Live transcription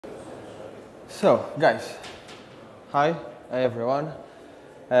So, guys, hi everyone.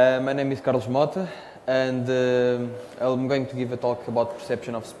 My name is Carlos Mota, and I'm going to give a talk about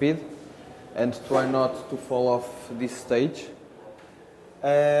perception of speed and try not to fall off this stage.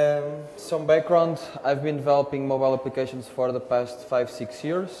 Some background: I've been developing mobile applications for the past 5-6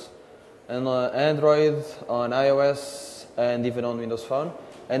 years, and on Android, on iOS, and even on Windows Phone.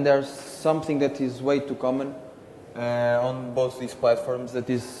 And there's something that is way too common on both these platforms, that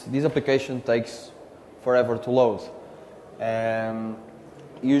is, this application takes forever to load.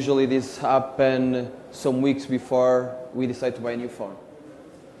 Usually this happens some weeks before we decide to buy a new phone.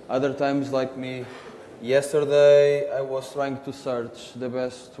 Other times, like me, yesterday I was trying to search the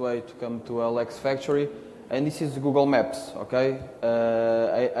best way to come to LX factory, and this is Google Maps, okay?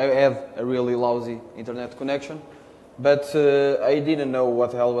 I had a really lousy internet connection, but I didn't know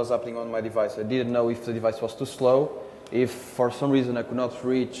what the hell was happening on my device. I didn't know if the device was too slow, if for some reason I could not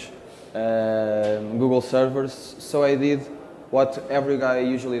reach Google servers. So I did what every guy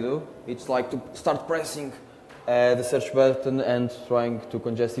usually do. It's like to start pressing the search button and trying to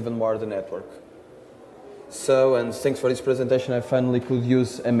congest even more the network. So, and thanks for this presentation, I finally could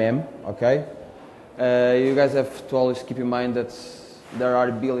use a meme, okay? You guys have to always keep in mind that there are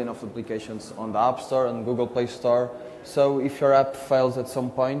a billion of applications on the App Store and Google Play Store. So if your app fails at some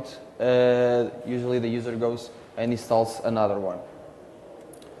point, usually the user goes and installs another one.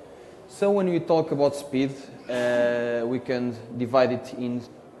 So when we talk about speed, we can divide it in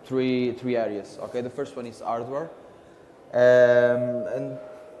three areas. Okay, the first one is hardware, and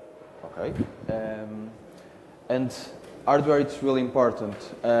hardware is really important.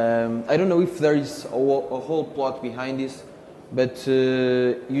 I don't know if there is a whole plot behind this, but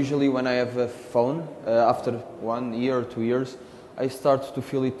usually when I have a phone, after 1 year or 2 years, I start to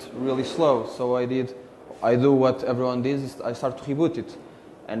feel it really slow. So I do what everyone does, is I start to reboot it.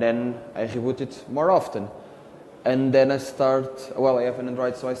 And then I reboot it more often. And then I have an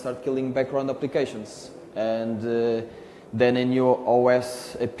Android, so I start killing background applications. And then a new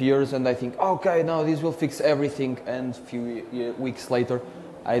OS appears, and I think, okay, now this will fix everything. And a few weeks later,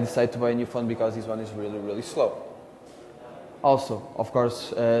 I decide to buy a new phone because this one is really, really slow. Also, of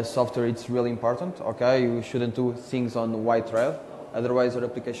course, software is really important, okay? You shouldn't do things on white thread, otherwise your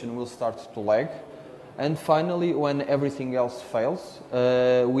application will start to lag. And finally, when everything else fails,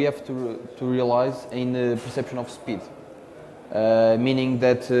 we have to realize in the perception of speed. Meaning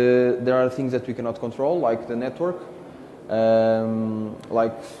that there are things that we cannot control, like the network,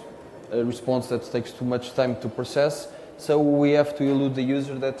 like a response that takes too much time to process. So we have to elude the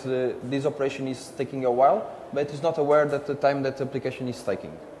user that this operation is taking a while, but is not aware that the time that the application is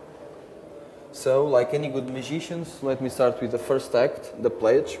taking. So, like any good magicians, let me start with the first act, the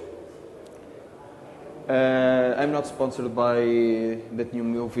pledge. I'm not sponsored by that new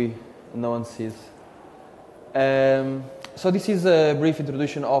movie, no one sees. So this is a brief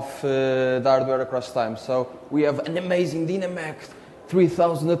introduction of the hardware across time. So we have an amazing Dynamac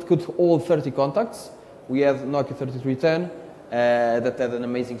 3000 that could hold 30 contacts. We had Nokia 3310 that had an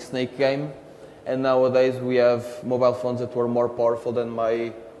amazing snake game. And nowadays we have mobile phones that were more powerful than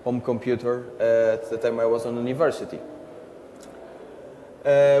my home computer at the time I was on university.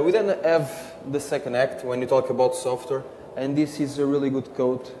 We then have the second act when you talk about software, and this is a really good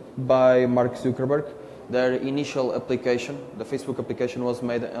quote by Mark Zuckerberg. Their initial application, the Facebook application, was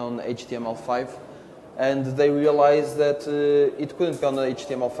made on HTML5, and they realized that it couldn't be on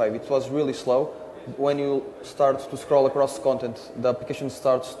HTML5. It was really slow. When you start to scroll across content, the application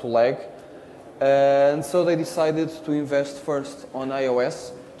starts to lag, and so they decided to invest first on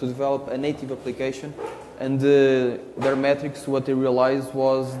iOS to develop a native application. And their metrics, what they realized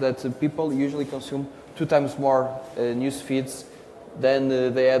was that people usually consume 2 times more news feeds than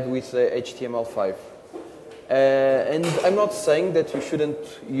they had with HTML5. And I'm not saying that you shouldn't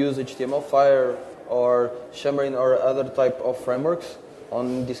use HTML5 or Xamarin or other type of frameworks,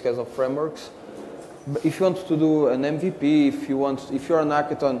 on this case of frameworks. But if you want to do an MVP, if you're an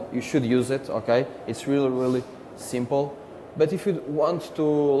hackathon, you should use it, okay? It's really, really simple. But if you want to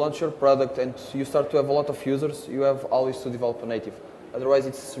launch your product and you start to have a lot of users, you have always to develop a native. Otherwise,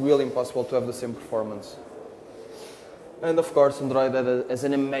 it's really impossible to have the same performance. And of course, Android has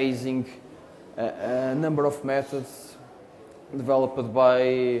an amazing number of methods developed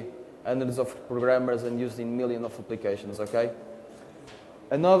by hundreds of programmers and used in millions of applications, okay?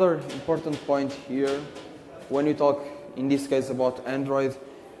 Another important point here, when you talk, in this case, about Android,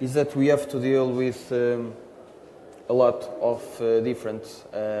 is that we have to deal with a lot of different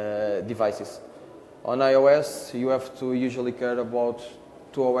devices. On iOS, you have to usually care about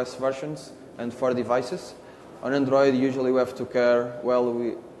 2 OS versions and 4 devices. On Android, usually we have to care,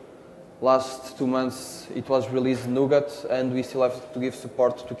 well, last 2 months it was released Nougat, and we still have to give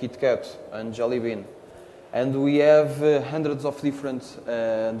support to KitKat and Jelly Bean. And we have hundreds of different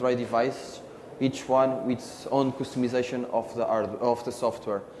Android devices, each one with its own customization of the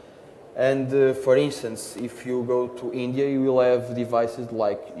software. And for instance, if you go to India, you will have devices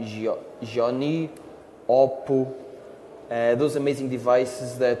like Xiaomi, Oppo, those amazing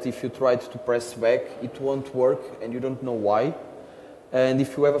devices that if you try to press back, it won't work and you don't know why. And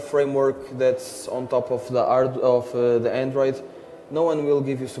if you have a framework that's on top of the Android, no one will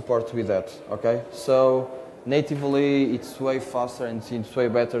give you support with that, okay? So natively, it's way faster and it's way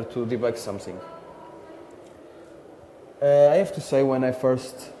better to debug something. I have to say, when I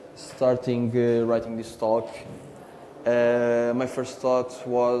first starting writing this talk, my first thought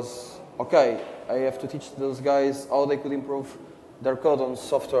was, okay, I have to teach those guys how they could improve their code on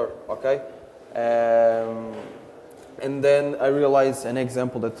software, okay? And then I realized an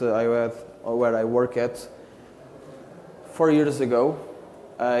example that I had where I work at. 4 years ago,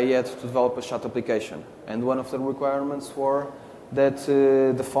 I had to develop a chat application, and one of the requirements were that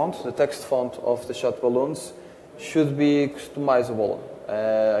the font, the text font of the chat balloons, should be customizable.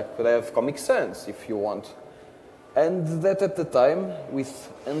 I could have Comic Sans if you want. And that at the time, with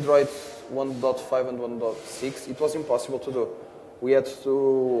Android 1.5 and 1.6, it was impossible to do. We had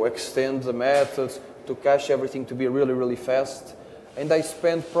to extend the methods, to cache everything to be really, really fast. And I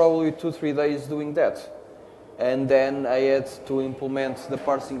spent probably 2-3 days doing that. And then I had to implement the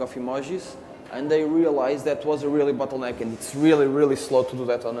parsing of emojis, and I realized that was a really bottleneck, and it's really, really slow to do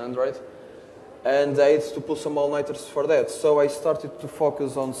that on Android. And I had to pull some all-nighters for that. So I started to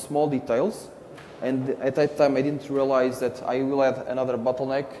focus on small details, and at that time I didn't realize that I will add another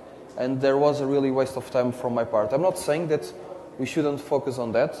bottleneck, and there was a really waste of time from my part. I'm not saying that we shouldn't focus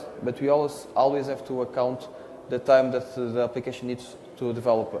on that, but we always have to account the time that the application needs to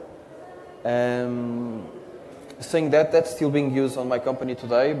develop. Saying that, that's still being used on my company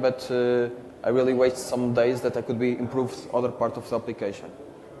today, but I really waste some days that I could be improved other part of the application.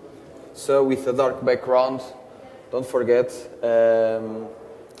 So with a dark background, don't forget,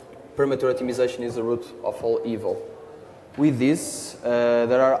 perimeter optimization is the root of all evil. With this,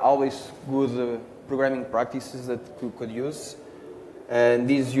 there are always good programming practices that you could use, and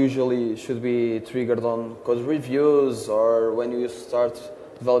these usually should be triggered on code reviews, or when you start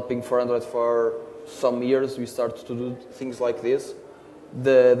developing for Android for some years, we start to do things like this.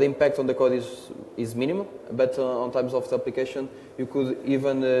 The impact on the code is minimal, but on times of the application, you could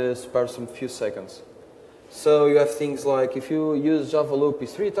even spare some few seconds. So you have things like, if you use Java loop,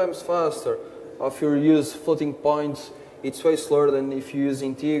 it's 3 times faster. Or if you use floating points, it's way slower than if you use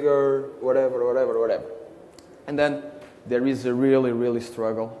integer, whatever. And then there is a really, really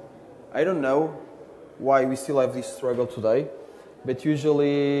struggle. I don't know why we still have this struggle today, but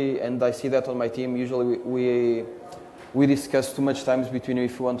usually, and I see that on my team, usually we discuss too much times between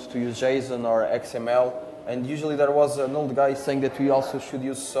if we want to use JSON or XML, and usually there was an old guy saying that we also should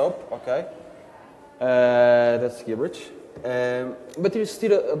use SOAP, okay? That's gibberish. But there's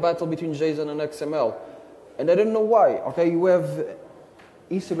still a battle between JSON and XML, and I don't know why, okay? You have,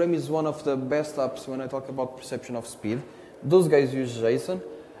 Instagram is one of the best apps when I talk about perception of speed. Those guys use JSON,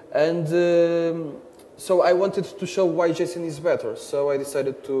 and so I wanted to show why JSON is better, so I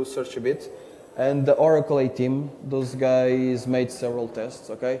decided to search a bit. And the Oracle A-Team, those guys made several tests,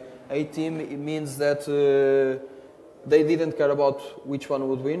 okay? A-Team, it means that they didn't care about which one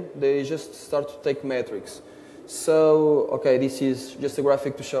would win, they just start to take metrics. So, okay, this is just a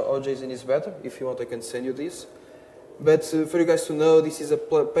graphic to show how JSON is better. If you want, I can send you this. But for you guys to know, this is a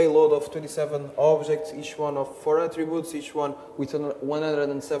payload of 27 objects, each one of 4 attributes, each one with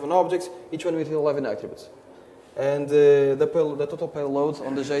 107 objects, each one with 11 attributes. And the total payload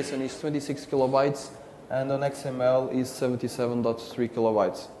on the JSON is 26 kilobytes, and on XML is 77.3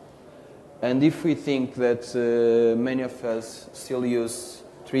 kilobytes. And if we think that many of us still use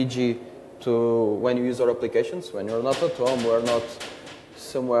 3G when you use our applications, when you're not at home, we're not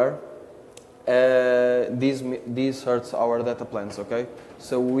somewhere, this hurts our data plans, okay?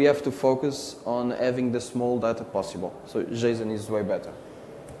 So we have to focus on having the small data possible. So JSON is way better.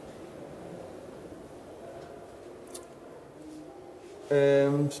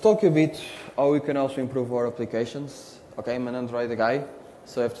 To talk a bit how we can also improve our applications. Okay, I'm an Android guy,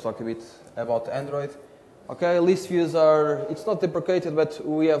 so I have to talk a bit about Android. Okay, list views it's not deprecated, but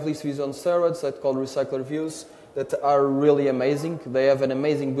we have list views on steroids that called recycler views that are really amazing. They have an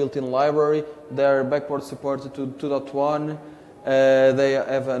amazing built-in library. They are backward supported to 2.1. They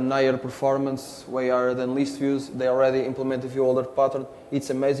have a higher performance way higher than list views. They already implement a view holder pattern. It's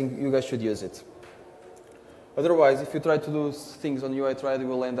amazing. You guys should use it. Otherwise, if you try to do things on UI thread, you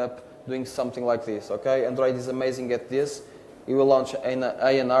will end up doing something like this, okay? Android is amazing at this. You will launch an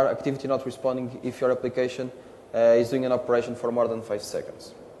ANR, activity not responding, if your application is doing an operation for more than 5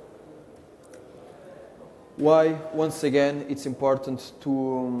 seconds. Why? Once again, it's important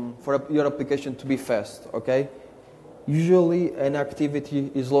for your application to be fast, okay? Usually, an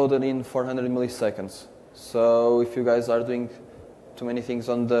activity is loaded in 400 milliseconds. So if you guys are doing too many things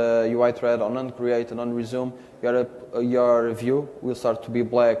on the UI thread, on onCreate and on resume, your view will start to be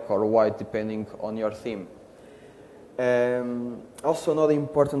black or white depending on your theme. Also, another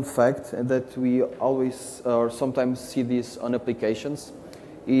important fact that we always or sometimes see this on applications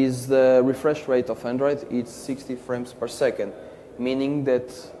is the refresh rate of Android. It's 60 frames per second, meaning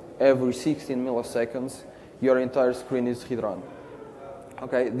that every 16 milliseconds your entire screen is redrawn.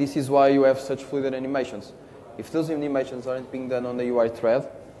 Okay, this is why you have such fluid animations. If those animations aren't being done on the UI thread,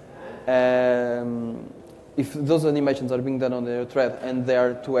 if those animations are being done on the thread and they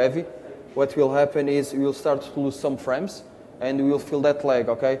are too heavy, what will happen is you will start to lose some frames and you will feel that lag,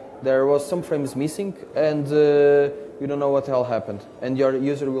 okay? There was some frames missing and you don't know what the hell happened. And your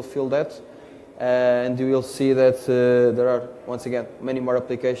user will feel that and you will see that there are, once again, many more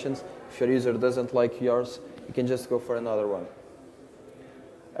applications. If your user doesn't like yours, you can just go for another one.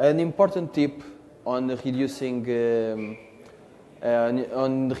 An important tip on reducing the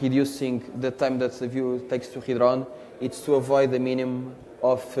time that the view takes to redrawn, it's to avoid the minimum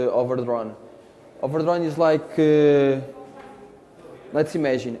of overdrawn. Overdrawn is like, let's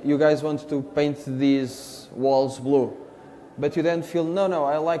imagine, you guys want to paint these walls blue, but you then feel, no,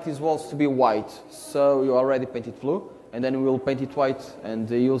 I like these walls to be white, so you already paint it blue, and then we will paint it white, and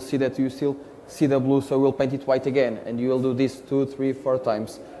you'll see that you still see the blue, so we'll paint it white again, and you will do this 2, 3, 4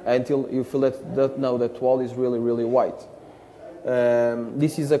 times until you feel that wall is really, really white.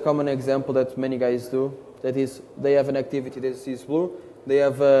 This is a common example that many guys do. That is, they have an activity that is blue, they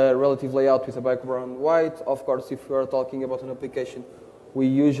have a relative layout with a background white. Of course, if we are talking about an application, we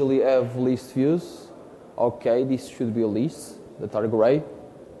usually have list views. Okay, this should be lists that are gray.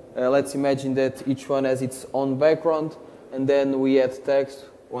 Let's imagine that each one has its own background, and then we add text,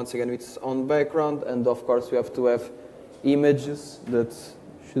 once again with its own background, and of course we have to have images that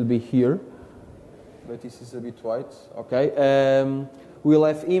should be here, but this is a bit white, okay. We'll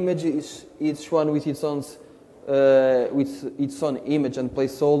have images, each one with its own image and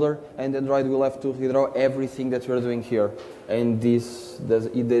placeholder, and Android will have to redraw everything that we're doing here. And this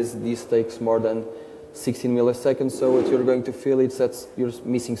takes more than 16 milliseconds, so what you're going to feel is that you're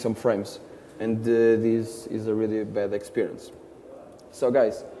missing some frames. And this is a really bad experience. So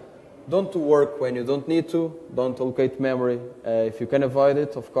guys, don't work when you don't need to, don't allocate memory if you can avoid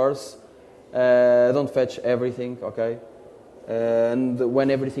it, of course. Don't fetch everything, okay? And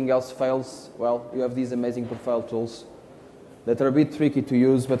when everything else fails, well, you have these amazing profile tools that are a bit tricky to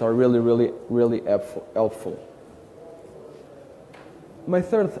use, but are really, really, really helpful. My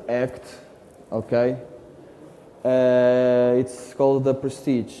third act, okay, it's called the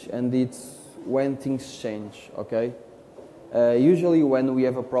prestige, and it's when things change, okay? Usually when we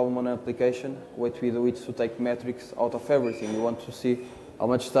have a problem on an application, what we do is to take metrics out of everything. We want to see how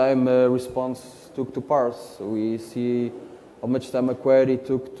much time a response took to parse. We see how much time a query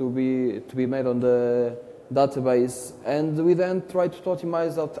took to be made on the database, and we then try to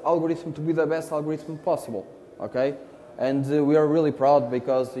optimize that algorithm to be the best algorithm possible, okay? And we are really proud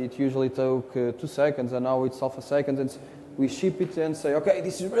because it usually took 2 seconds, and now it's half a second, and we ship it and say, okay,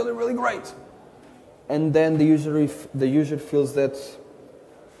 this is really, really great. And then the user feels that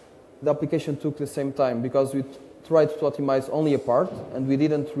the application took the same time because we tried to optimize only a part, and we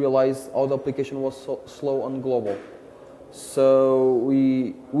didn't realize how the application was so slow on global. So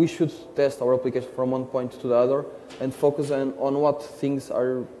we should test our application from one point to the other and focus on what things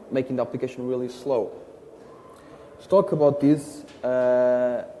are making the application really slow. To talk about this,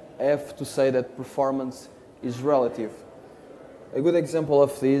 I have to say that performance is relative. A good example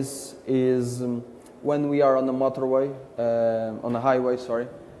of this is when we are on a motorway, on a highway, sorry,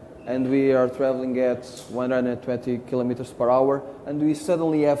 and we are traveling at 120 kilometers per hour, and we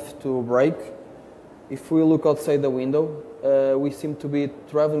suddenly have to brake. If we look outside the window, we seem to be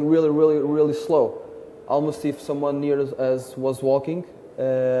traveling really, really, really slow. Almost if someone near us was walking,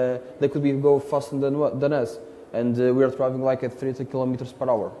 they could go faster than us. And we are driving like at 30 kilometers per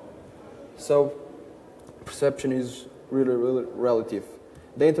hour. So perception is really, really relative.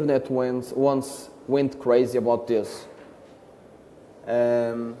 The internet once went crazy about this.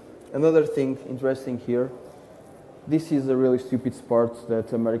 Another thing interesting here, this is a really stupid sport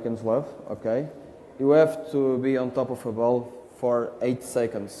that Americans love, okay? You have to be on top of a ball for 8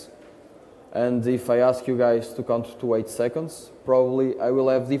 seconds. And if I ask you guys to count to 8 seconds, probably I will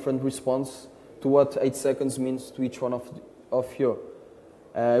have different response to what 8 seconds means to each one of you.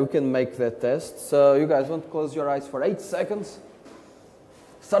 We can make that test. So you guys want to close your eyes for 8 seconds?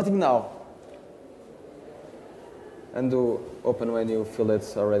 Starting now. And do open when you feel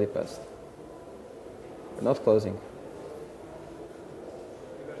it's already passed. We're not closing.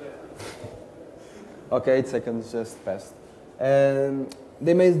 Okay, 8 seconds just passed. And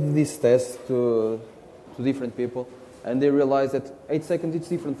they made this test to different people, and they realized that 8 seconds is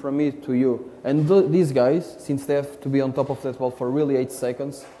different from me to you. And these guys, since they have to be on top of that ball for really 8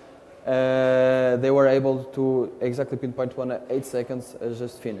 seconds, they were able to exactly pinpoint when 8 seconds has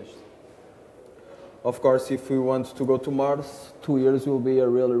just finished. Of course, if we want to go to Mars, 2 years will be a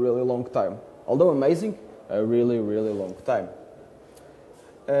really, really long time. Although amazing, a really, really long time.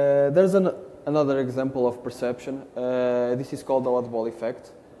 There's another example of perception. This is called the odd ball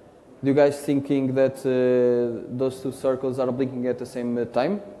effect. Do you guys thinking that those two circles are blinking at the same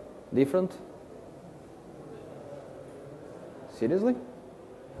time? Different? Seriously?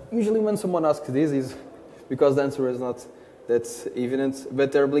 Usually when someone asks this is because the answer is not that evident,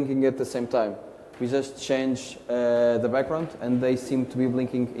 but they're blinking at the same time. We just change the background and they seem to be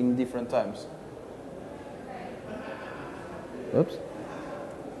blinking in different times. Oops.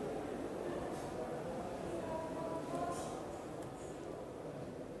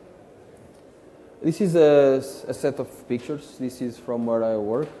 This is a set of pictures. This is from where I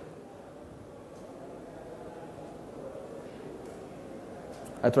work.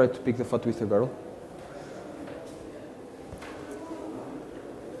 I tried to pick the photo with a girl.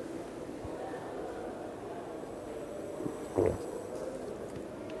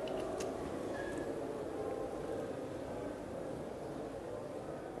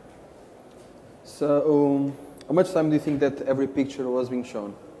 So, how much time do you think that every picture was being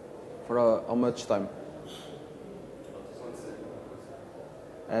shown? For how much time?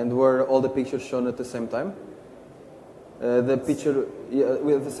 And were all the pictures shown at the same time? The picture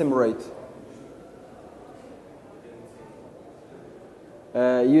with the same rate?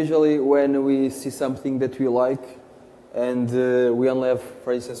 Usually when we see something that we like and we only have,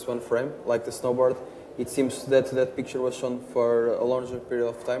 for instance, one frame, like the snowboard, it seems that that picture was shown for a longer period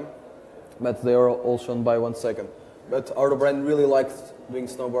of time, but they are all shown by 1 second. But our brand really liked doing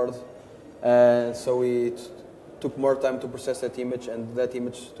snowboard, so it took more time to process that image, and that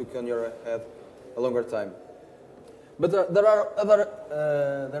image took on your head a longer time. But there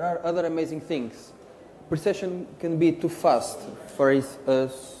are other amazing things. Perception can be too fast. There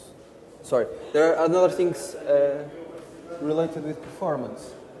are other things related with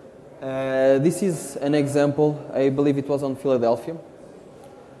performance. This is an example. I believe it was on Philadelphia.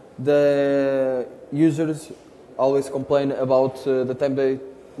 The users always complain about the time they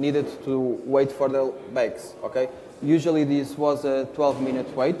needed to wait for their bags. Okay, usually this was a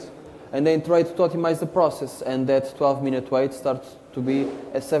 12-minute wait, and they tried to optimize the process, and that 12-minute wait starts to be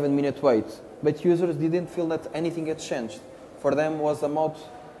a 7-minute wait. But users didn't feel that anything had changed. For them was about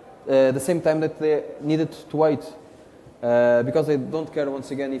the same time that they needed to wait, because they don't care once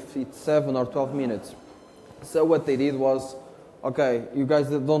again if it's 7 or 12 minutes. So what they did was, okay, you guys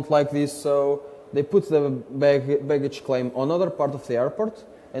don't like this, so they put the baggage claim on another part of the airport,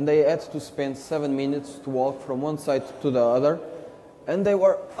 and they had to spend 7 minutes to walk from one side to the other. And they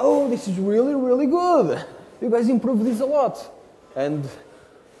were, oh, this is really, really good. You guys improved this a lot. And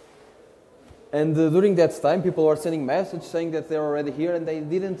during that time, people were sending messages saying that they're already here, and they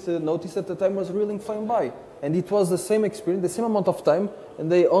didn't notice that the time was really flying by. And it was the same experience, the same amount of time, and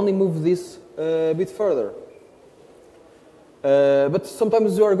they only moved this a bit further. But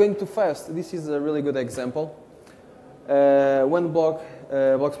sometimes you are going too fast. This is a really good example. When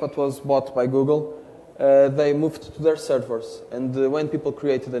Blogspot was bought by Google, they moved to their servers. And when people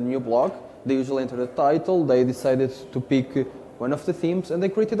created a new blog, they usually entered a title, they decided to pick one of the themes, and they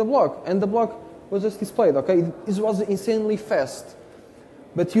created a blog. And the blog was just displayed, okay? This was insanely fast.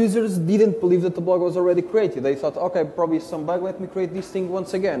 But users didn't believe that the blog was already created. They thought, okay, probably some bug, let me create this thing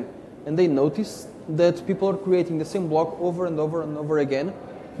once again. And they noticed that people are creating the same blog over and over and over again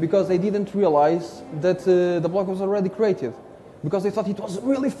because they didn't realize that the blog was already created, because they thought it was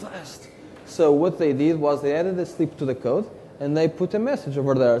really fast. So what they did was they added a slip to the code, and they put a message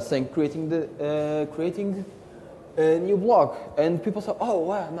over there saying creating a new blog. And people said, oh,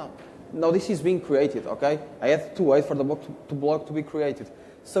 wow, no, this is being created, okay? I had to wait for the blog to be created.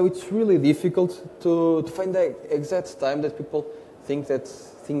 So it's really difficult to find the exact time that people think that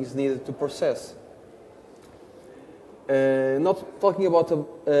things needed to process. Not talking about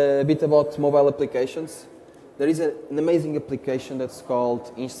a bit about mobile applications. there is an amazing application that's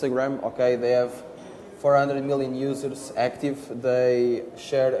called Instagram. Okay, they have 400 million users active. They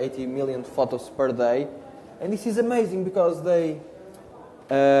share 80 million photos per day, and this is amazing because the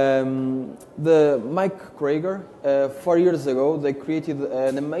Mike Krager 4 years ago they created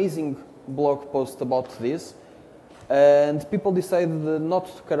an amazing blog post about this, and people decided not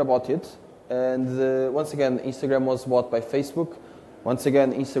to care about it. And once again, Instagram was bought by Facebook. Once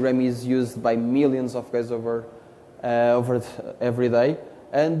again, Instagram is used by millions of guys over every day.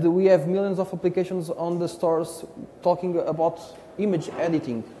 And we have millions of applications on the stores talking about image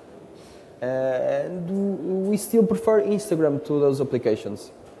editing. And we still prefer Instagram to those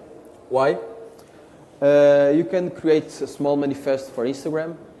applications. Why? You can create a small manifest for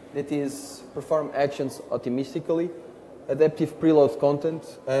Instagram that is perform actions automatically, adaptive preload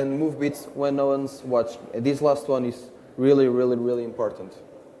content, and move bits when no one's watching. This last one is really important.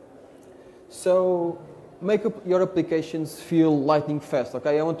 So make up your applications feel lightning fast.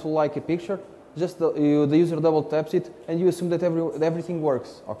 Okay, I want to like a picture, just the user double taps it and you assume that everything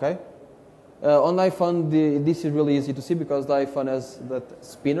works. Okay, on iPhone this is really easy to see because the iPhone has that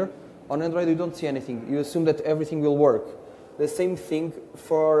spinner. On Android you don't see anything, you assume that everything will work. The same thing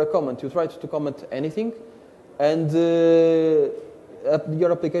for a comment. You try to comment anything and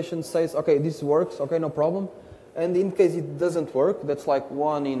your application says, okay, this works, okay, no problem. And in case it doesn't work, that's like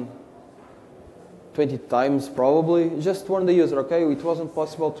 1 in 20 times probably, just warn the user, okay, it wasn't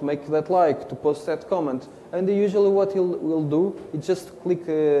possible to make that like, to post that comment. And usually what will do is just click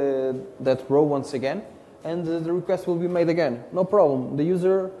that row once again, and the request will be made again. No problem. The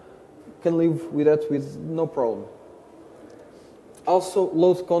user can live with that with no problem. Also,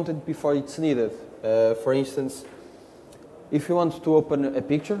 load content before it's needed. For instance, if you want to open a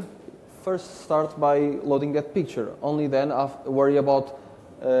picture, first start by loading that picture. Only then worry about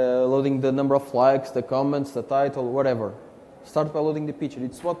loading the number of likes, the comments, the title, whatever. Start by loading the picture.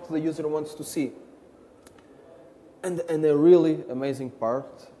 It's what the user wants to see. And a really amazing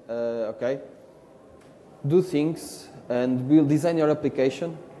part, okay, do things and we'll design your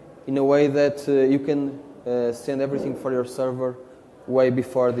application in a way that you can send everything for your server way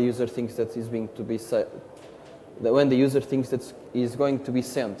before the user thinks that is being to be sent. When the user thinks that is going to be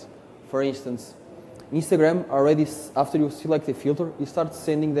sent. For instance, Instagram already, after you select a filter, it starts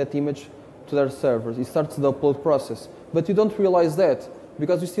sending that image to their servers. It starts the upload process. But you don't realize that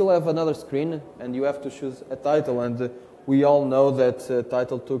because you still have another screen and you have to choose a title. And we all know that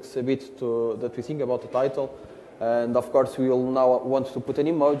title takes a bit that we think about the title. And of course, we will now want to put an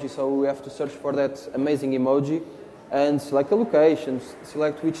emoji, so we have to search for that amazing emoji and select a location,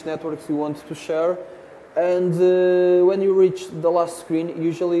 select which networks you want to share. And when you reach the last screen,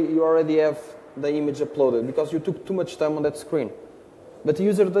 usually you already have the image uploaded because you took too much time on that screen. But the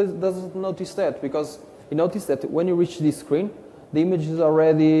user doesn't notice that because you notice that when you reach this screen, the image is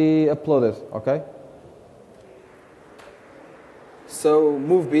already uploaded, okay? So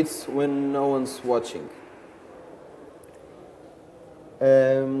move bits when no one's watching.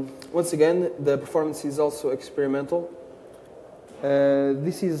 Once again, the performance is also experimental.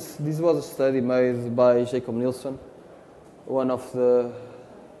 This was a study made by Jacob Nielsen, one of the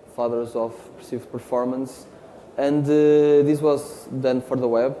fathers of perceived performance, and this was done for the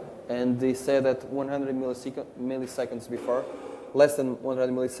web. And they said that 100 milliseconds before, less than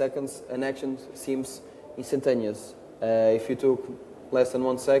 100 milliseconds, an action seems instantaneous. If you took less than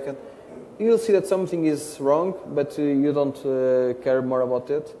 1 second, you will see that something is wrong, but you don't care more about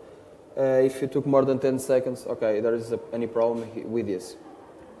it. If you took more than 10 seconds, okay, there is any problem with this.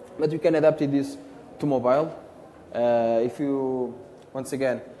 But you can adapt this to mobile. Once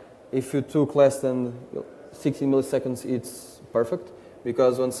again, if you took less than 16 milliseconds, it's perfect.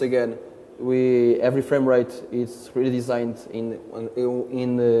 Because once again, every frame rate is redesigned in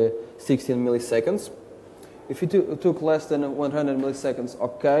 16 milliseconds. If you took less than 100 milliseconds,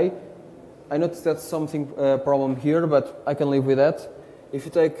 okay. I noticed that's something problem here, but I can live with that. If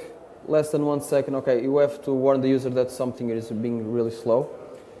you take less than 1 second, okay, you have to warn the user that something is being really slow.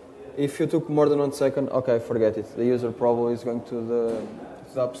 If you took more than 1 second, okay, forget it. The user probably is going to the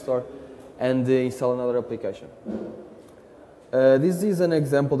App Store and install another application. This is an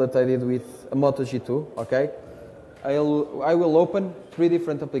example that I did with a Mota G2, okay? I will open 3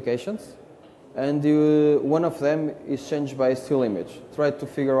 different applications, and one of them is changed by a still image. Try to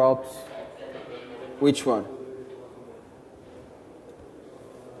figure out which one.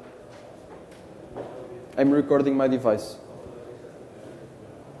 I'm recording my device.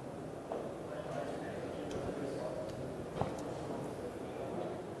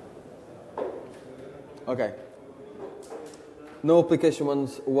 Okay. No application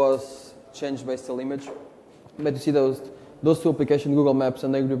was changed by still image. but you see those two applications, Google Maps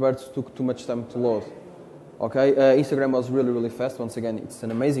and Angry Birds, took too much time to load. Okay, Instagram was really, really fast. Once again, it's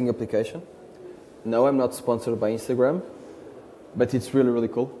an amazing application. No, I'm not sponsored by Instagram, but it's really, really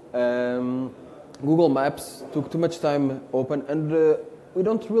cool. Google Maps took too much time open, and we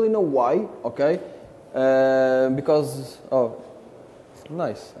don't really know why, okay? Because, oh,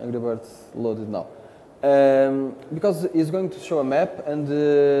 nice, Angry Birds loaded now. Because it's going to show a map, and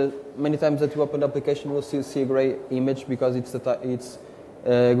many times that you open the application, you'll still see a gray image because it's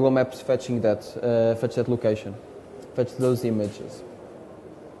Google Maps fetching fetch that location, fetch those images.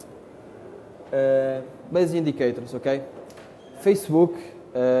 Basic indicators, okay? Facebook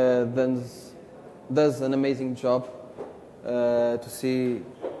does an amazing job to see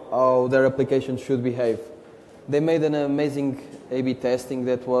how their application should behave. They made an amazing A/B testing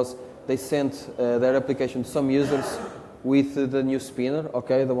that was, they sent their application to some users with the new spinner,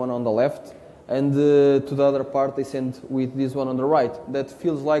 okay, the one on the left, and to the other part they sent with this one on the right. That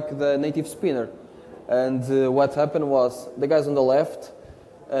feels like the native spinner. And what happened was, the guys on the left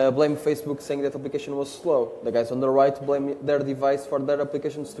blame Facebook saying that application was slow. The guys on the right blame their device for their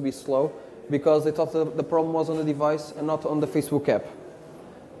applications to be slow because they thought the problem was on the device and not on the Facebook app.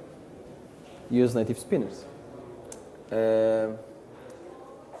 Use native spinners. There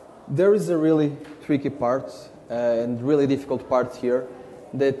is a really tricky part and really difficult part here,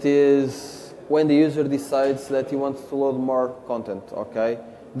 that is when the user decides that he wants to load more content, okay?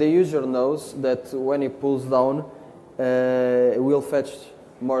 The user knows that when he pulls down, it will fetch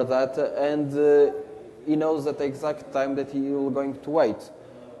more data, and he knows at the exact time that he will going to wait.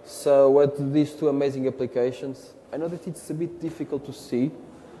 So with these two amazing applications, I know that it's a bit difficult to see.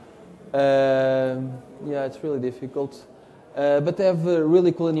 Yeah, it's really difficult. But they have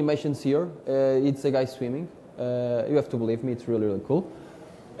really cool animations here. It's a guy swimming. You have to believe me, it's really, really cool.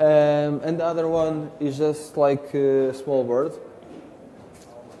 And the other one is just like a small bird.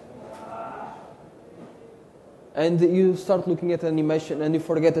 And you start looking at animation and you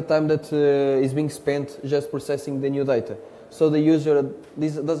forget the time that is being spent just processing the new data. So the user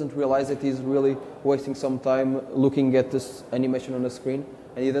doesn't realize that he's really wasting some time looking at this animation on the screen,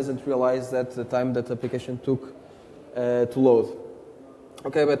 and he doesn't realize that the time that the application took to load.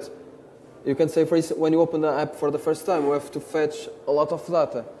 Okay, but you can say, for instance, when you open the app for the first time, you have to fetch a lot of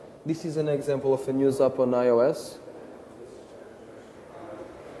data. This is an example of a news app on iOS.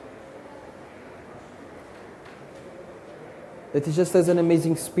 That it just has an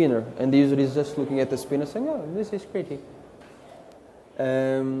amazing spinner, and the user is just looking at the spinner saying, oh, this is pretty.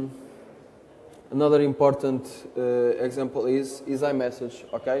 Another important example is iMessage,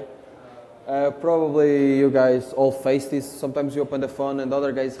 okay? Probably you guys all face this. Sometimes you open the phone and the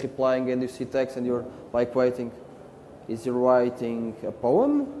other guy is replying and you see text and you're like waiting. Is he writing a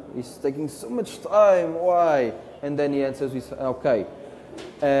poem? He's taking so much time, why? And then he answers with, okay.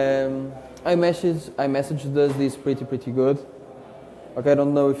 iMessage does this pretty good. Okay, I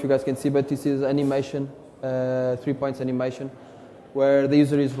don't know if you guys can see, but this is animation, 3 points animation, where the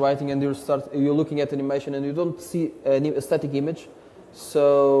user is writing and you're looking at animation and you don't see a static image.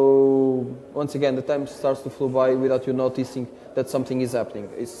 So once again, the time starts to flow by without you noticing that something is happening.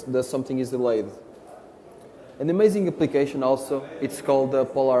 That something is delayed. An amazing application also, it's called the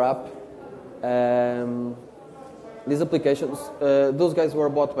Polar app. These applications, those guys were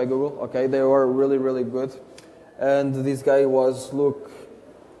bought by Google, okay? They were really good. And this guy was Luke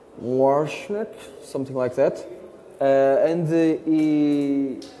Warshnek, something like that. And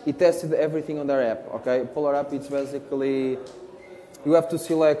he tested everything on their app, okay? Polar app, it's basically, you have to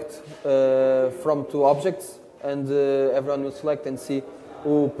select from two objects, and everyone will select and see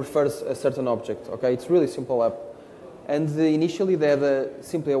who prefers a certain object, okay? It's really simple app. And initially they had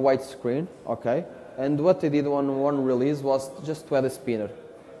simply a white screen, okay? And what they did on one release was just to add a spinner.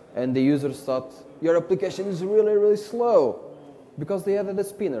 And the users thought, your application is really slow, because they added a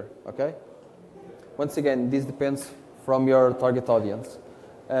spinner, okay? Once again, this depends from your target audience.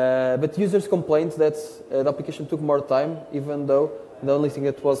 But users complained that the application took more time, even though the only thing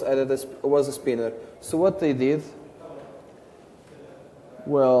that was added was a spinner. So what they did,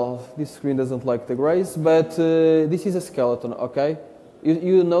 well, this screen doesn't like the grays, but this is a skeleton, okay?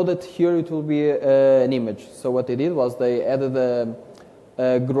 You know that here it will be an image. So what they did was they added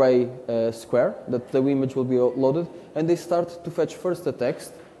a gray square that the image will be loaded, and they start to fetch first the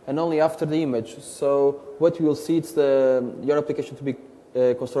text and only after the image. So what you will see is your application to be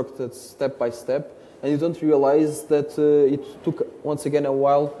constructed step by step, and you don't realize that it took once again a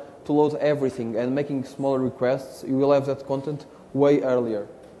while to load everything, and making smaller requests, you will have that content way earlier.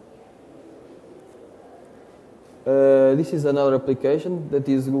 This is another application that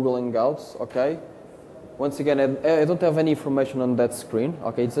is Google Hangouts, okay? Once again, I don't have any information on that screen.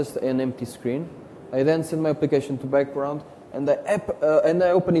 Okay, it's just an empty screen. I then send my application to background, and I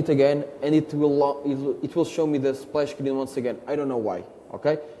open it again, and it will show me the splash screen once again. I don't know why.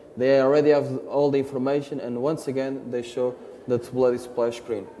 Okay, they already have all the information, and once again they show that bloody splash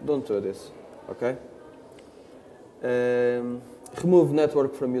screen. Don't do this. Okay. Remove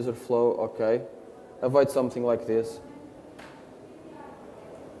network from user flow. Okay. Avoid something like this.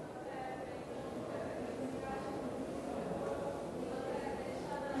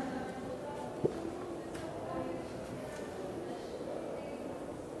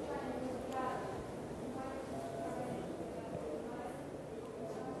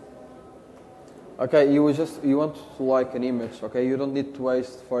 Okay, you want to like an image. Okay, you don't need to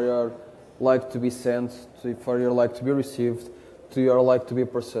waste for your like to be sent, for your like to be received, to your like to be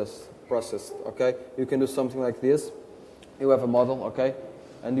processed. Okay, you can do something like this. You have a model. Okay,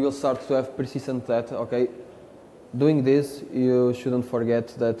 and you will start to have persistent data. Okay, doing this, you shouldn't forget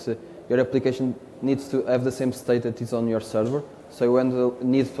that your application needs to have the same state that is on your server. So you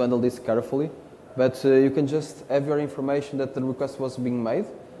need to handle this carefully. But you can just have your information that the request was being made.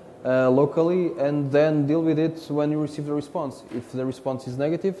 Locally, and then deal with it when you receive the response. If the response is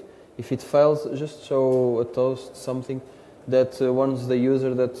negative, if it fails, just show a toast, something that warns the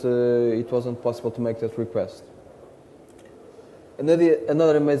user that it wasn't possible to make that request.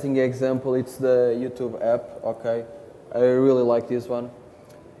 Another amazing example, it's the YouTube app. Okay, I really like this one.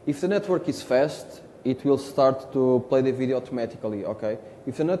 If the network is fast, it will start to play the video automatically. Okay,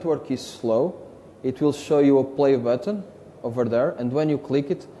 if the network is slow, it will show you a play button over there, and when you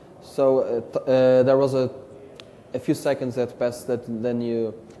click it, so there was a few seconds that passed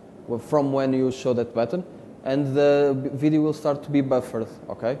from when you show that button, and the video will start to be buffered.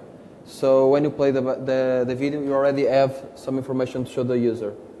 Okay, so when you play the video, you already have some information to show the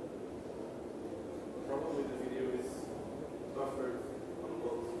user. Probably the video is buffered on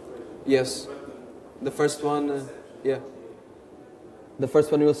both situations. Yes, the first one, yeah. The first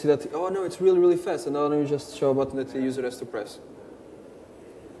one you will see that, oh no, it's really fast, and now you just show a button that the user has to press.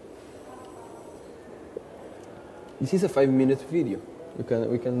 This is a 5-minute video.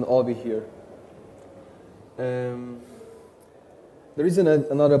 We can all be here. There is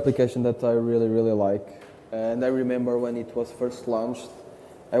another application that I really like, and I remember when it was first launched.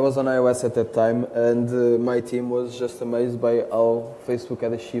 I was on iOS at that time, and my team was just amazed by how Facebook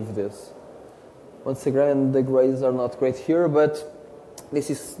had achieved this. Once again, the grades are not great here, but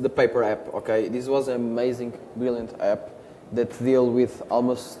this is the paper app. Okay, this was an amazing, brilliant app that deal with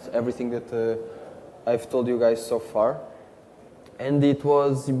almost everything that I've told you guys so far, and it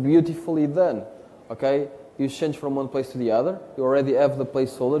was beautifully done. Okay, you change from one place to the other. You already have the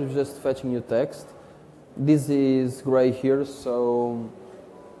placeholder. You're just fetching your text. This is gray here, so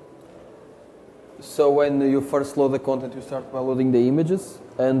when you first load the content, you start by loading the images,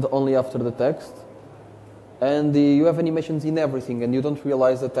 and only after the text. And you have animations in everything, and you don't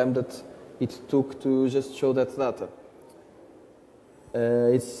realize the time that it took to just show that data.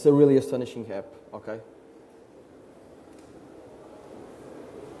 It's a really astonishing app. Okay.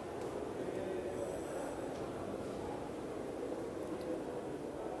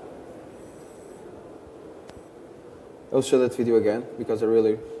 I'll show that video again because I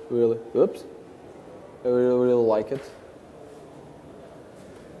really like it.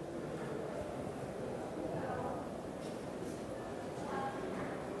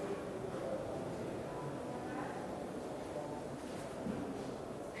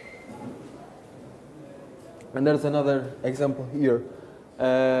 And there's another example here.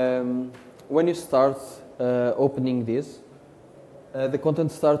 When you start opening this, the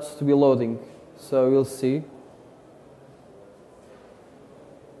content starts to be loading. So you'll see.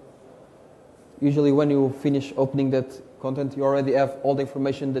 Usually when you finish opening that content, you already have all the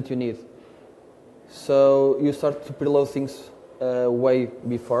information that you need. So you start to preload things way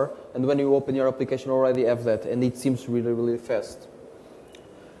before. And when you open your application, you already have that. And it seems really fast.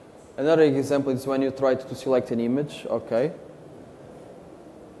 Another example is when you try to select an image. Okay.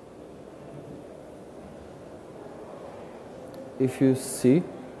 If you see,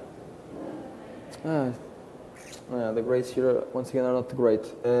 the grades here once again are not great.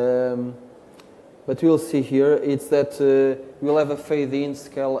 But we'll see here, it's that we'll have a fade-in,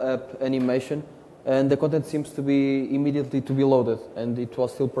 scale-up animation, and the content seems to be immediately to be loaded, and it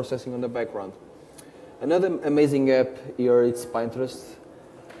was still processing on the background. Another amazing app here, it's Pinterest,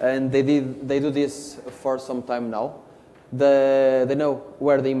 and they do this for some time now. They know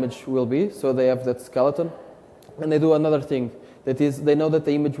where the image will be, so they have that skeleton, and they do another thing, that is, they know that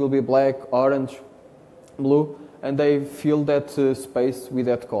the image will be black, orange, blue, and they fill that space with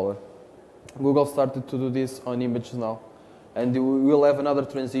that color. Google started to do this on images now, and we will have another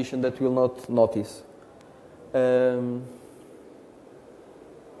transition that you will not notice. And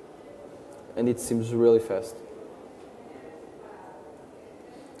it seems really fast.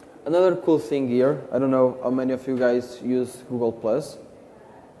 Another cool thing here, I don't know how many of you guys use Google Plus.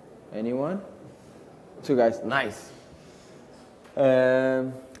 Anyone? 2 guys, nice.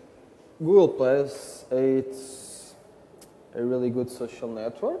 Google Plus, it's a really good social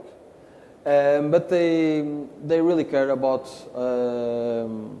network, but they really care about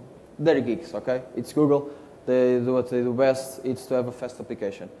their geeks. Okay, it's Google. They do what they do best. It's to have a fast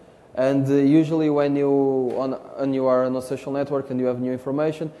application. And usually, when you are on a social network and you have new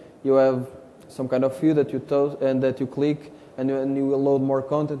information, you have some kind of view that you and that you click, and you will load more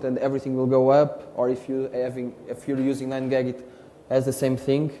content, and everything will go up. Or if you're using 9GAG, it has the same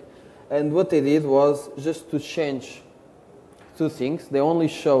thing. And what they did was just to change 2 things. They only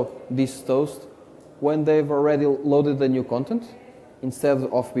show this toast when they've already loaded the new content instead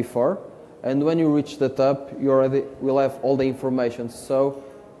of before. And when you reach the top, you already will have all the information. So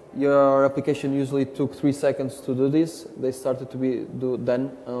your application usually took 3 seconds to do this. They started to be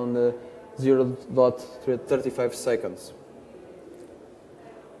done on 0.35 seconds.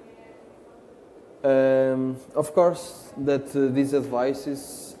 Of course, that these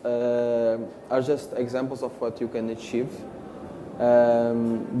advices are just examples of what you can achieve.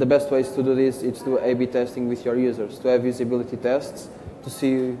 The best ways to do this is to A/B testing with your users, to have usability tests, to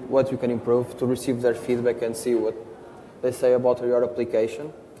see what you can improve, to receive their feedback and see what they say about your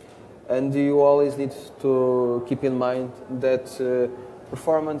application. And you always need to keep in mind that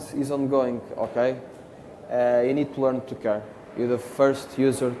performance is ongoing, okay? You need to learn to care. You're the first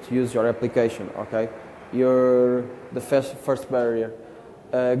user to use your application, okay? You're the first barrier.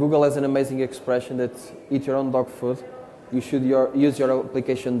 Google has an amazing expression that eat your own dog food. You should use your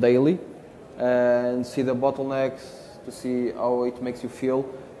application daily and see the bottlenecks, to see how it makes you feel,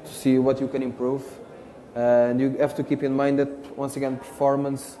 to see what you can improve. And you have to keep in mind that, once again,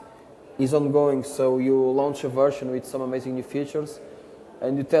 performance is ongoing. So you launch a version with some amazing new features,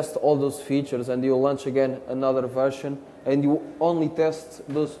 and you test all those features, and you launch again another version, and you only test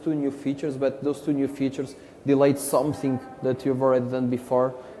those 2 new features, but those 2 new features delayed something that you've already done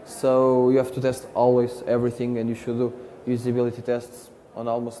before. So you have to test always everything, and you should do usability tests on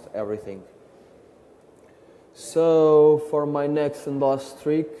almost everything. So for my next and last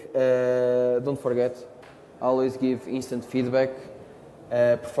trick, don't forget, always give instant feedback.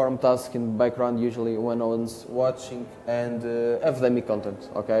 Perform tasks in the background, usually when no one's watching, and have dummy content,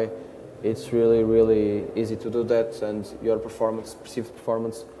 okay? It's really, really easy to do that, and your perceived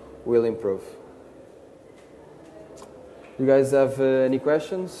performance will improve. You guys have any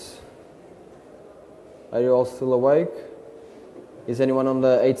questions? Are you all still awake? Is anyone on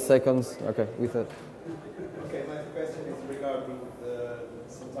the 8 seconds? Okay, with that. Okay, my question is regarding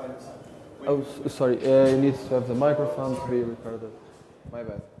sometimes... Sorry, you need to have the microphone to be recorded. My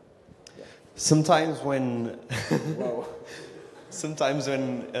bad. Yeah. Sometimes when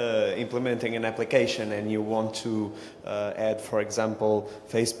implementing an application and you want to add, for example,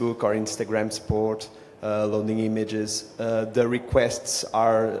 Facebook or Instagram support, loading images, the requests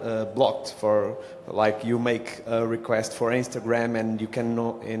are blocked. For like, you make a request for Instagram and you can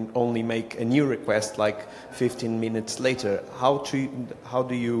only make a new request like 15 minutes later. How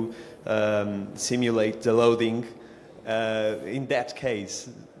do you simulate the loading in that case?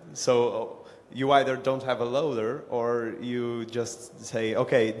 So you either don't have a loader, or you just say,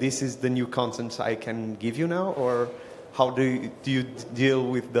 okay, this is the new content I can give you now, or how do you deal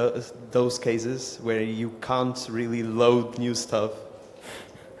with those cases where you can't really load new stuff?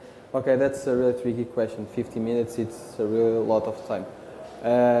 Okay, that's a really tricky question. 50 minutes, it's a really lot of time.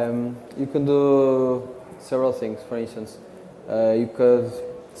 You can do several things. For instance, you could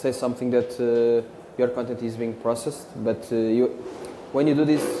say something that your content is being processed, but when you do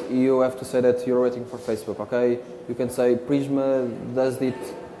this, you have to say that you're waiting for Facebook, okay? You can say Prisma does it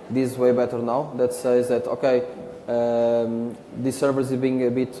this way better now. That says that, okay, this server is being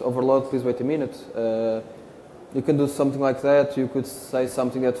a bit overloaded, please wait a minute. You can do something like that. You could say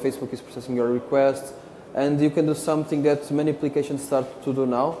something that Facebook is processing your requests, and you can do something that many applications start to do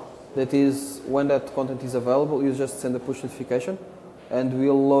now. That is, when that content is available, you just send a push notification, and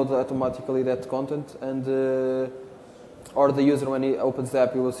we'll load automatically that content, and or the user, when he opens the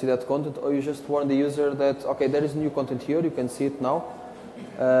app, you will see that content, or you just warn the user that, okay, there is new content here, you can see it now,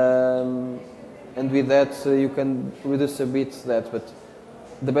 and with that you can reduce a bit that. But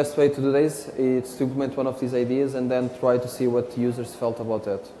the best way to do this is to implement one of these ideas and then try to see what users felt about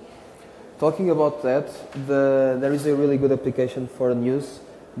that. Talking about that, there is a really good application for news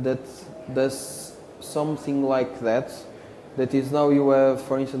that does something like that. That is, now you have,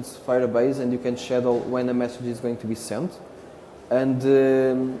 for instance, Firebase, and you can schedule when a message is going to be sent.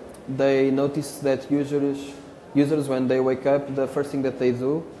 And they notice that users, when they wake up, the first thing that they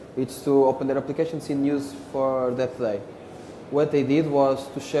do is to open their application, see news for that day. What they did was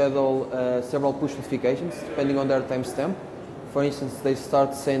to schedule several push notifications depending on their timestamp. For instance, they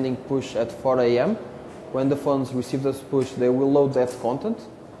start sending push at 4 a.m. When the phones receive this push, they will load that content,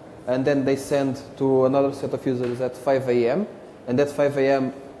 and then they send to another set of users at 5 a.m. and at 5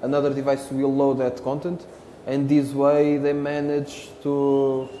 a.m. another device will load that content, and this way they manage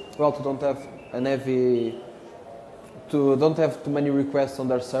to don't have too many requests on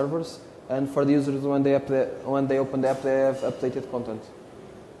their servers, and for the users when they open the app they have updated content.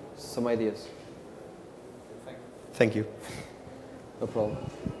 Some ideas. Thank you. No problem.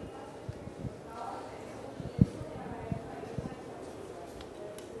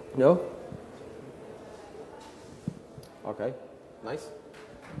 No? Okay, nice.